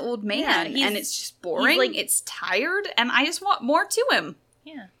 sad old man, and it's just boring, like, it's tired, and I just want more to him.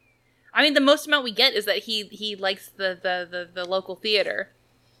 Yeah. I mean, the most amount we get is that he likes the local theater.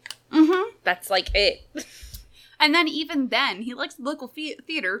 Mm-hmm. That's, like, it. And then even then, he likes the local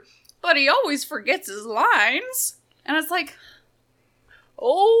theater, but he always forgets his lines. And it's like,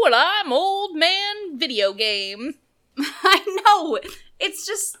 oh, and I'm old man video game. I know. It's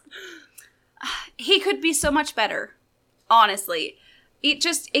just, he could be so much better, honestly.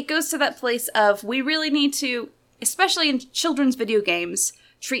 It goes to that place of, we really need to, especially in children's video games,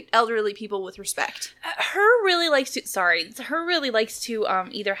 treat elderly people with respect. Her really likes to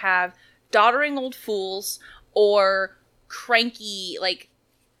either have doddering old fools or cranky, like,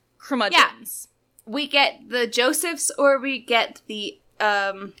 curmudgeons. Yeah. We get the Josephs or we get the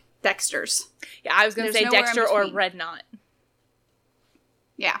Dexters. Yeah, I was going to say Dexter or Red Knot.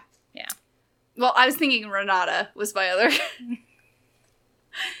 Yeah. Yeah. Well, I was thinking Renata was my other...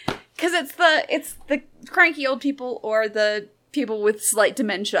 Because it's the cranky old people or the people with slight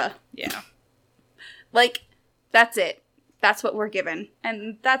dementia. Yeah. Like, that's it. That's what we're given.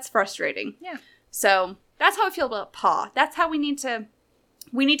 And that's frustrating. Yeah. So, that's how I feel about Pa. That's how we need to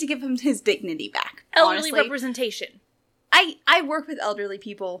give him his dignity back. Elderly honestly. Representation. I work with elderly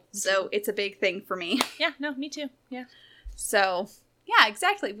people, so it's a big thing for me. Yeah, no, me too. Yeah. So, yeah,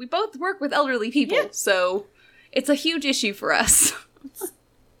 exactly. We both work with elderly people, so it's a huge issue for us.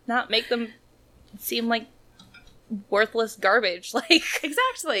 Not make them seem like worthless garbage. Like,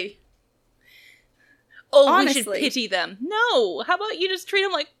 exactly. Oh, honestly, we should pity them. No, how about you just treat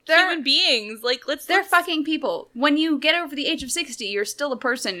them like human beings? Like, they're fucking people. When you get over the age of 60, you're still a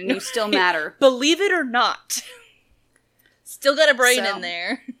person and you still matter. Believe it or not. Still got a brain in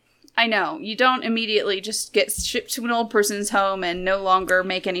there. I know. You don't immediately just get shipped to an old person's home and no longer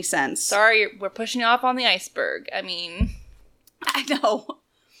make any sense. Sorry, we're pushing you off on the iceberg. I mean... I know.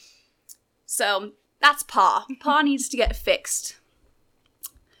 So, that's Pa. Pa needs to get fixed.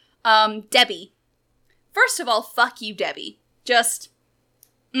 Debbie. First of all, fuck you, Debbie. Just,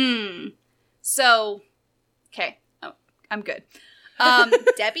 So, okay. Oh, I'm good.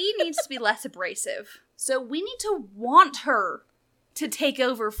 Debbie needs to be less abrasive. So we need to want her to take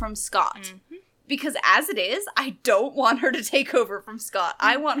over from Scott. Mm-hmm. Because as it is, I don't want her to take over from Scott.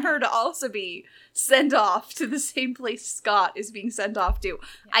 I want her to also be sent off to the same place Scott is being sent off to.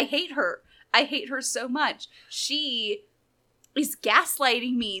 Yeah. I hate her. I hate her so much. She is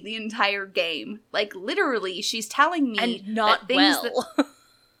gaslighting me the entire game. Like, literally, she's telling me and not that things well.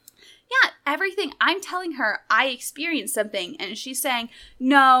 Yeah, everything. I'm telling her I experienced something, and she's saying,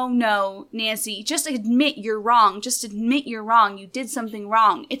 no, Nancy, just admit you're wrong. Just admit you're wrong. You did something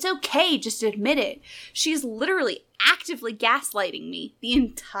wrong. It's okay. Just admit it. She's literally actively gaslighting me the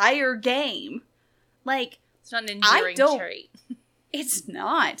entire game. Like, it's not an endearing trait. It's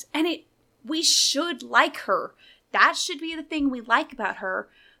not. And we should like her. That should be the thing we like about her.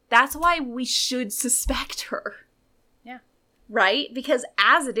 That's why we should suspect her. Yeah. Right? Because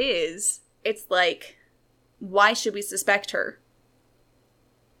as it is, it's like, why should we suspect her?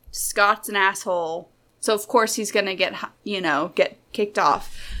 Scott's an asshole, so of course he's gonna get kicked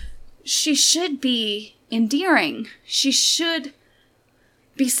off. She should be endearing. She should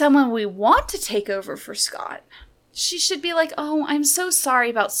be someone we want to take over for Scott. She should be like, oh, I'm so sorry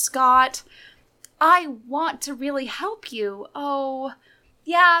about Scott. I want to really help you. Oh,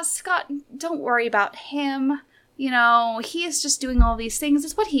 yeah, Scott, don't worry about him. You know, he is just doing all these things.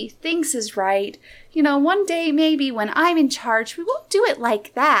 It's what he thinks is right. You know, one day maybe when I'm in charge, we won't do it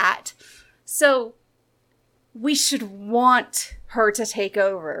like that. So we should want her to take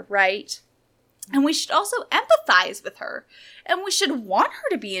over, right? And we should also empathize with her. And we should want her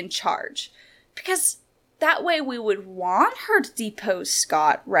to be in charge. Because that way we would want her to depose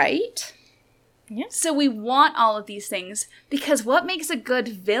Scott, right? Yeah. So we want all of these things because what makes a good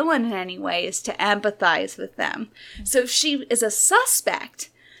villain in any way is to empathize with them. So if she is a suspect,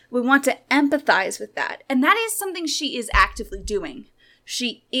 we want to empathize with that. And that is something she is actively doing.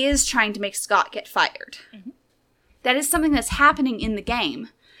 She is trying to make Scott get fired. Mm-hmm. That is something that's happening in the game.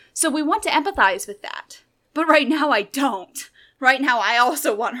 So we want to empathize with that. But right now I don't. Right now I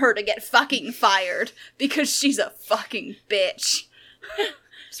also want her to get fucking fired because she's a fucking bitch.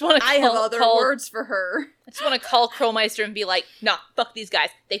 I have other words for her. I just want to call Crowmeister and be like, nah, fuck these guys.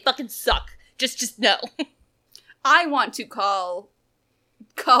 They fucking suck. Just no. I want to call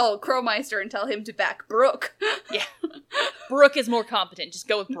Crowmeister and tell him to back Brooke. Yeah. Brooke is more competent. Just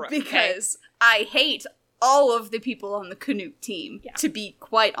go with Brooke. Because I hate all of the people on the Canute team, to be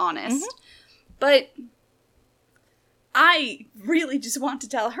quite honest. Mm-hmm. But I really just want to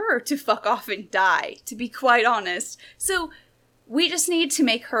tell her to fuck off and die, to be quite honest. So we just need to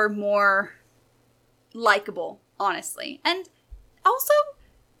make her more likable, honestly. And also,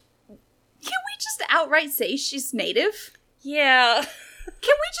 can we just outright say she's native? Yeah.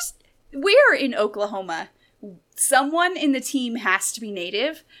 We're in Oklahoma. Someone in the team has to be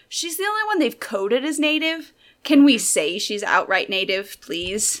native. She's the only one they've coded as native. Can we say she's outright native,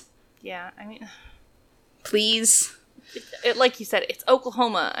 please? Yeah, I mean... Please? Like you said, it's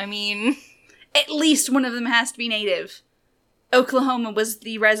Oklahoma. I mean... At least one of them has to be native. Oklahoma was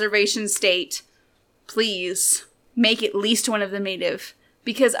the reservation state. Please, make at least one of them native.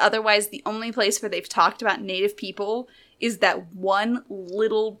 Because otherwise, the only place where they've talked about native people is that one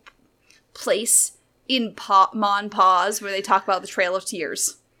little place in Mon Paz where they talk about the Trail of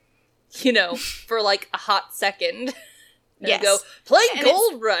Tears. You know, for like a hot second. Yes. Go, play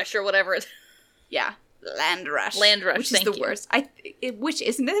Gold Rush or whatever. Yeah. Land Rush. Which is the worst. Which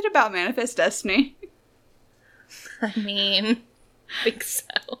isn't it about Manifest Destiny? I mean, I think so.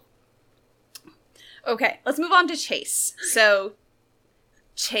 Okay, let's move on to Chase. So,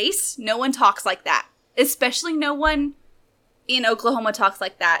 Chase, no one talks like that. Especially no one in Oklahoma talks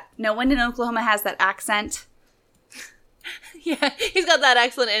like that. No one in Oklahoma has that accent. Yeah, he's got that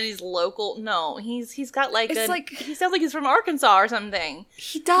accent and he's local. No, he's got like he sounds like he's from Arkansas or something.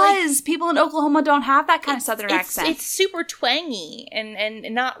 He does. Like, people in Oklahoma don't have that kind of southern accent. It's super twangy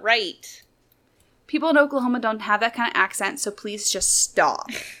and not right. People in Oklahoma don't have that kind of accent, so please just stop.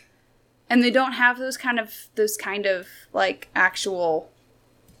 And they don't have those kind of like actual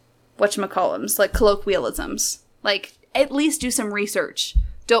whatchamacallums, like colloquialisms. Like, at least do some research.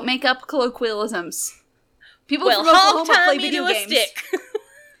 Don't make up colloquialisms. People from Oklahoma play video games.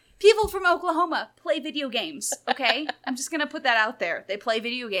 People from Oklahoma play video games, okay? I'm just gonna put that out there. They play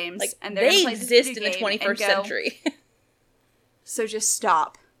video games. Like, and they exist in the 21st century. So just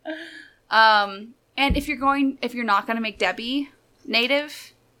stop. And if you're not gonna make Debbie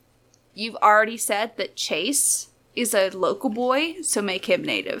native, you've already said that Chase is a local boy, so make him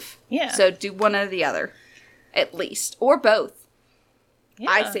native. Yeah. So do one or the other, at least. Or both. Yeah.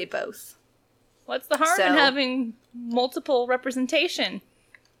 I say both. What's the harm in having multiple representation?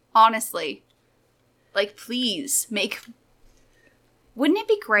 Honestly. Like, please, Wouldn't it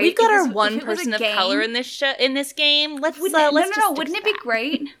be great? We've got our one person of color in this game. Let's Wouldn't it be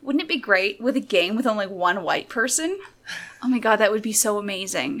great? Wouldn't it be great with a game with only one white person? Oh my god, that would be so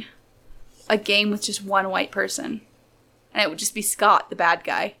amazing. A game with just one white person. And it would just be Scott, the bad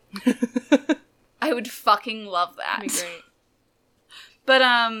guy. I would fucking love that. That'd be great. But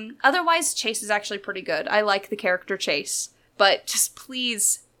otherwise, Chase is actually pretty good. I like the character Chase. But just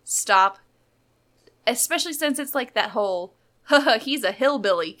please stop. Especially since it's like that whole, haha, he's a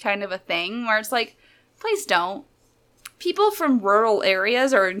hillbilly kind of a thing, where it's like, please don't. People from rural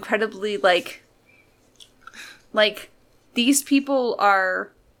areas are incredibly, like, these people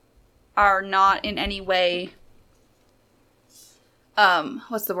are not in any way,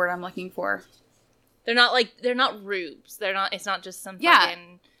 what's the word I'm looking for? They're not rubes. It's not just some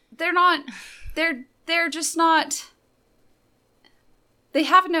fucking... They're just not... They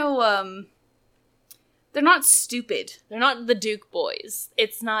have no, they're not stupid. They're not the Duke boys.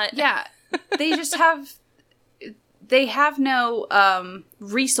 It's not... Yeah. They just have... They have no,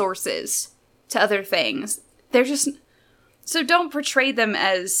 resources to other things. They're just... So don't portray them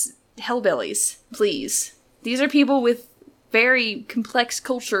as hillbillies, please. These are people with very complex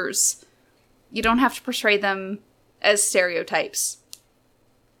cultures. You don't have to portray them as stereotypes.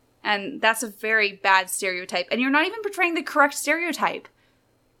 And that's a very bad stereotype. And you're not even portraying the correct stereotype.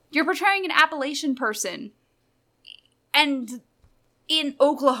 You're portraying an Appalachian person. And in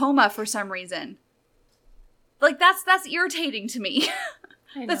Oklahoma for some reason. Like, that's irritating to me.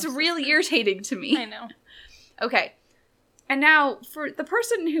 That's really irritating to me. I know. Okay. And now, for the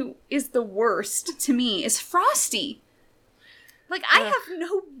person who is the worst to me is Frosty. Like, I have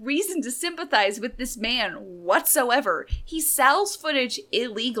no reason to sympathize with this man whatsoever. He sells footage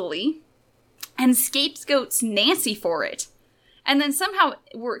illegally and scapegoats Nancy for it. And then somehow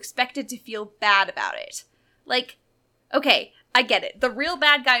we're expected to feel bad about it. Like, okay, I get it. The real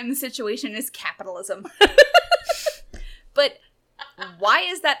bad guy in the situation is capitalism. But why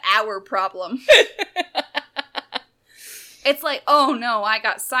is that our problem? It's like, oh no, I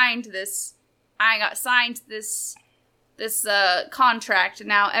got signed this contract, and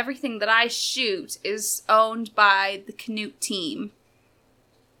now everything that I shoot is owned by the Canute team.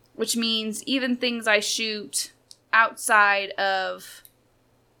 Which means even things I shoot outside of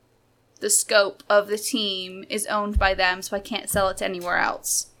the scope of the team is owned by them, so I can't sell it to anywhere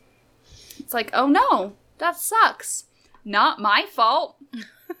else. It's like, oh no, that sucks. Not my fault.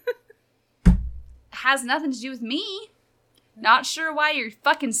 Has nothing to do with me. Not sure why you're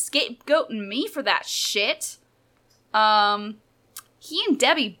fucking scapegoating me for that shit. He and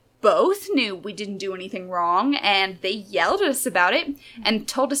Debbie both knew we didn't do anything wrong, and they yelled at us about it, and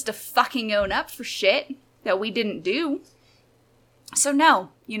told us to fucking own up for shit that we didn't do. So no,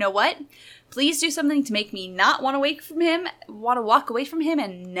 you know what? Please do something to make me not want to walk away from him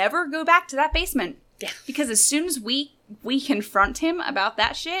and never go back to that basement. Yeah. Because as soon as we confront him about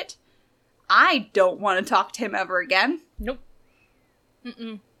that shit, I don't want to talk to him ever again. Nope.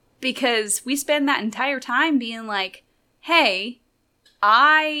 Mm-mm. Because we spend that entire time being like, hey,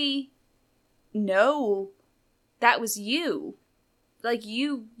 I know that was you. Like,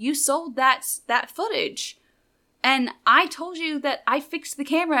 you sold that footage. And I told you that I fixed the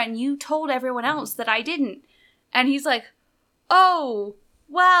camera, and you told everyone else that I didn't. And he's like, oh,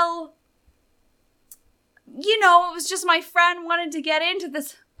 well, it was just my friend wanted to get into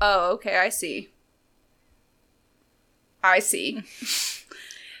this. Oh, okay, I see.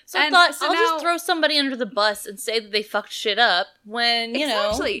 So I thought, I'll just throw somebody under the bus and say that they fucked shit up when,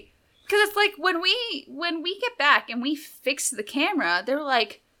 Exactly. Because it's like, when we get back and we fix the camera, they're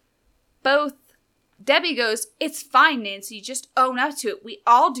like, Debbie goes, it's fine, Nancy, just own up to it. We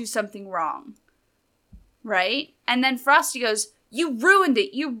all do something wrong. Right? And then Frosty goes, you ruined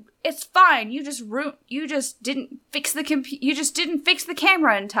it. It's fine. You just didn't fix the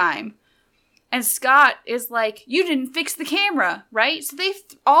camera in time. And Scott is like, you didn't fix the camera, right? So they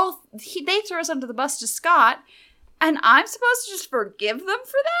throw us under the bus to Scott, and I'm supposed to just forgive them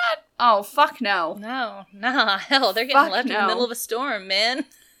for that? Oh, fuck no. No, hell, they're getting left in the middle of a storm, man.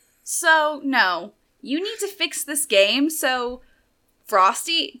 So, no. You need to fix this game so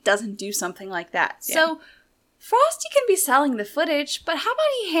Frosty doesn't do something like that. Yeah. So, Frosty can be selling the footage, but how about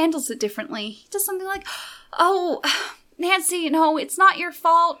he handles it differently? He does something like, oh, Nancy, no, it's not your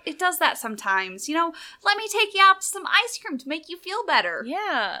fault. It does that sometimes. Let me take you out to some ice cream to make you feel better.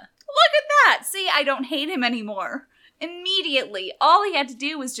 Yeah. Look at that. See, I don't hate him anymore. Immediately. All he had to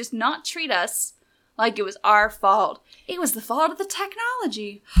do was just not treat us like it was our fault. It was the fault of the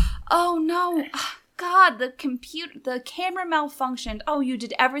technology. Oh, no. God, the camera malfunctioned. Oh, you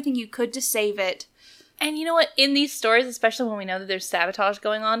did everything you could to save it. And you know what? In these stories, especially when we know that there's sabotage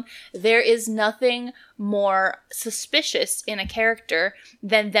going on, there is nothing more suspicious in a character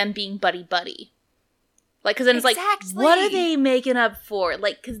than them being buddy-buddy. Like, because then it's like, what are they making up for?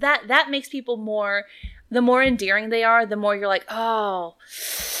 Like, because that makes people more, the more endearing they are, the more you're like, oh,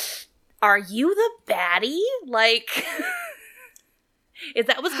 are you the baddie? Like, Is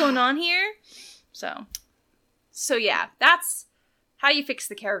that what's going on here? So yeah, that's how you fix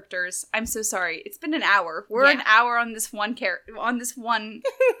the characters. I'm so sorry. It's been an hour. We're an hour on this one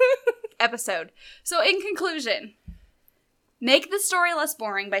episode. So in conclusion, make the story less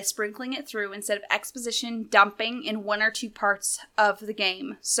boring by sprinkling it through instead of exposition dumping in 1 or 2 parts of the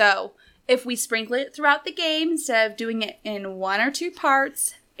game. So if we sprinkle it throughout the game instead of doing it in 1 or 2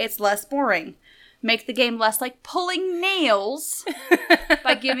 parts, it's less boring. Make the game less like pulling nails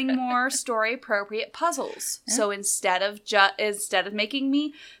by giving more story-appropriate puzzles. Yeah. So instead of making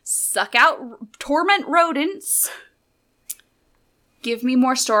me suck out torment rodents, give me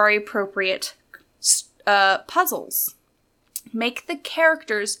more story-appropriate puzzles. Make the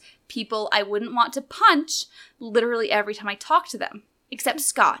characters people I wouldn't want to punch literally every time I talk to them. Except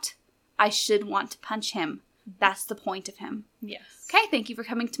Scott. I should want to punch him. That's the point of him. Yes. Okay, thank you for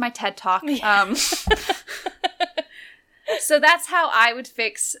coming to my TED Talk. So that's how I would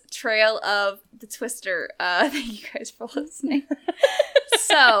fix Trail of the Twister. Thank you guys for listening.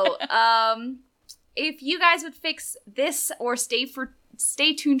 So, if you guys would fix this or stay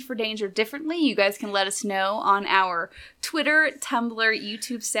tuned for danger differently, you guys can let us know on our Twitter, Tumblr,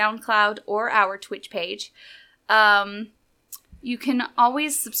 YouTube, SoundCloud, or our Twitch page. You can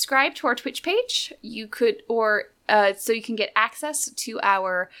always subscribe to our Twitch page. You could, so you can get access to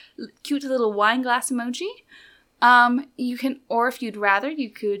our cute little wine glass emoji. You can, or if you'd rather, you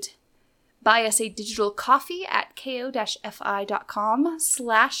could buy us a digital coffee at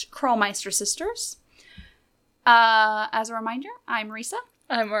ko-fi.com/Crawlmeister-Sisters. As a reminder, I'm Risa.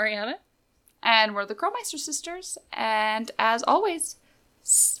 I'm Mariana. And we're the Crawlmeister Sisters. And as always,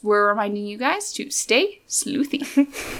 we're reminding you guys to stay sleuthy.